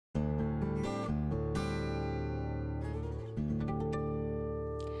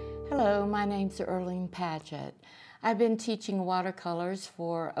Hello, my name's Earline Padgett. I've been teaching watercolors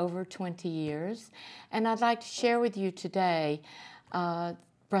for over 20 years, and I'd like to share with you today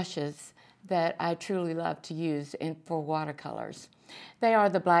brushes that I truly love to use for watercolors. They are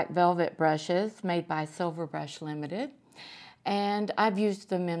the black velvet brushes made by Silver Brush Limited, and I've used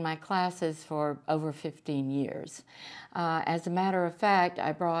them in my classes for over 15 years. As a matter of fact,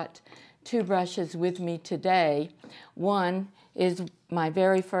 I brought two brushes with me today. One is my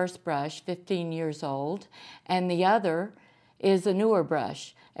very first brush, 15 years old, and the other is a newer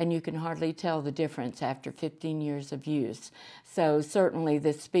brush, and you can hardly tell the difference after 15 years of use. So certainly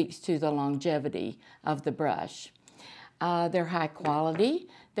this speaks to the longevity of the brush. They're high quality.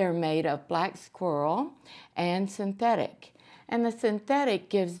 They're made of black squirrel and synthetic. And the synthetic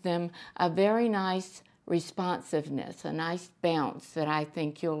gives them a very nice responsiveness, a nice bounce that I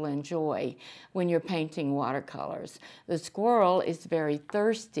think you'll enjoy when you're painting watercolors. The squirrel is very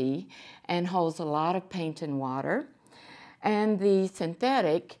thirsty and holds a lot of paint and water, and the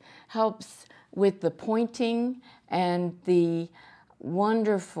synthetic helps with the pointing and the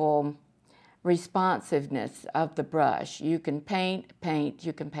wonderful responsiveness of the brush. You can paint,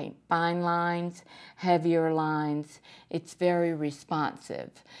 you can paint fine lines, heavier lines. It's very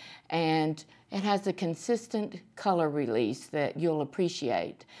responsive, and it has a consistent color release that you'll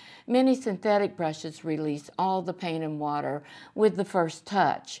appreciate. Many synthetic brushes release all the paint and water with the first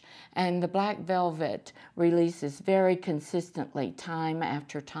touch, and the black velvet releases very consistently time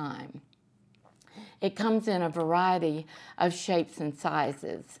after time. It comes in a variety of shapes and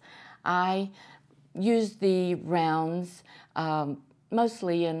sizes. I use the rounds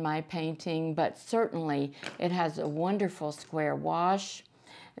mostly in my painting, but certainly it has a wonderful square wash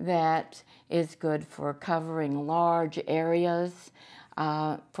that is good for covering large areas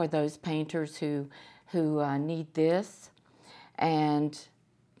for those painters who need this. And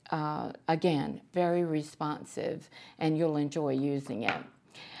again, very responsive, and you'll enjoy using it.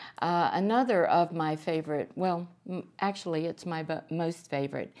 Another of my favorite, well, actually it's my most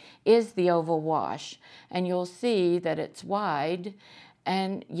favorite, is the oval wash. And you'll see that it's wide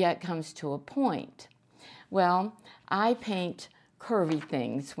and yet comes to a point. Well, I paint curvy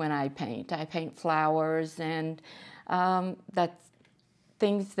things when I paint. I paint flowers, and that's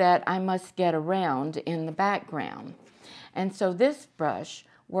things that I must get around in the background. And so this brush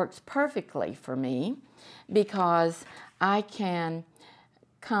works perfectly for me because I can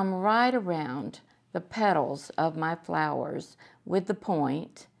come right around the petals of my flowers with the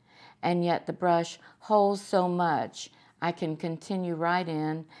point, and yet the brush holds so much I can continue right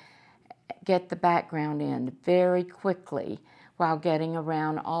in, get the background in very quickly while getting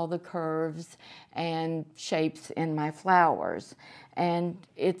around all the curves and shapes in my flowers. And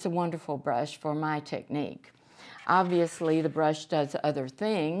it's a wonderful brush for my technique. Obviously, the brush does other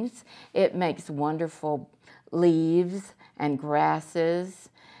things. It makes wonderful leaves and grasses,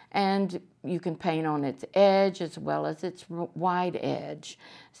 and you can paint on its edge as well as its wide edge.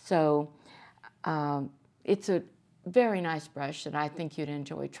 So it's a very nice brush that I think you'd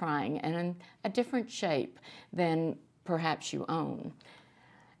enjoy trying, and in a different shape than perhaps you own.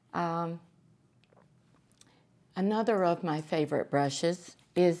 Another of my favorite brushes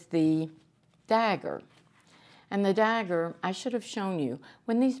is the dagger. And the dagger, I should have shown you,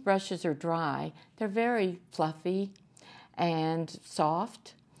 when these brushes are dry, they're very fluffy and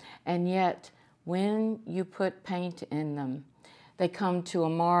soft, and yet when you put paint in them, they come to a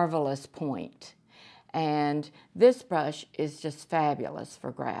marvelous point. And this brush is just fabulous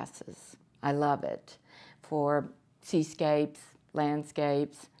for grasses. I love it. For seascapes,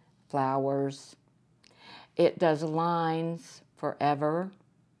 landscapes, flowers. It does lines forever.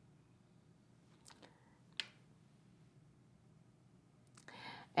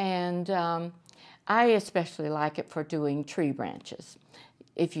 And I especially like it for doing tree branches.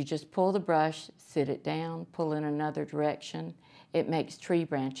 If you just pull the brush, sit it down, pull in another direction, it makes tree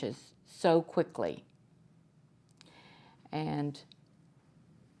branches so quickly. And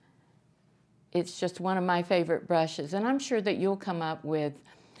it's just one of my favorite brushes, and I'm sure that you'll come up with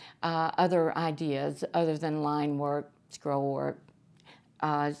other ideas other than line work, scroll work,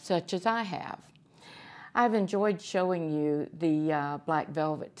 such as I have. I've enjoyed showing you the black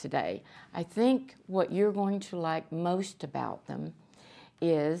velvet today. I think what you're going to like most about them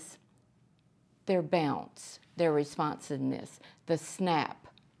is their bounce, their responsiveness, the snap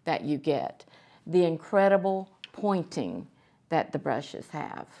that you get, the incredible pointing that the brushes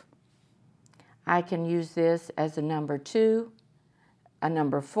have. I can use this as a number 2, a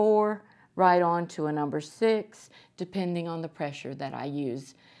number 4, right on to a number 6, depending on the pressure that I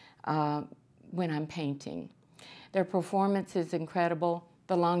use when I'm painting. Their performance is incredible.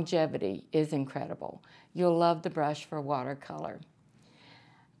 the longevity is incredible. You'll love the brush for watercolor.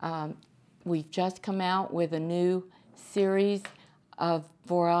 We've just come out with a new series of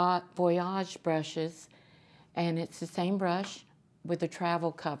Voyage brushes, and it's the same brush with a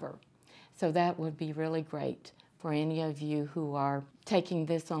travel cover. So that would be really great for any of you who are taking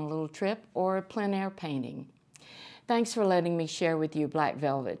this on a little trip or a plein air painting. Thanks for letting me share with you Black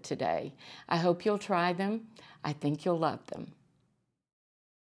Velvet today. I hope you'll try them. I think you'll love them.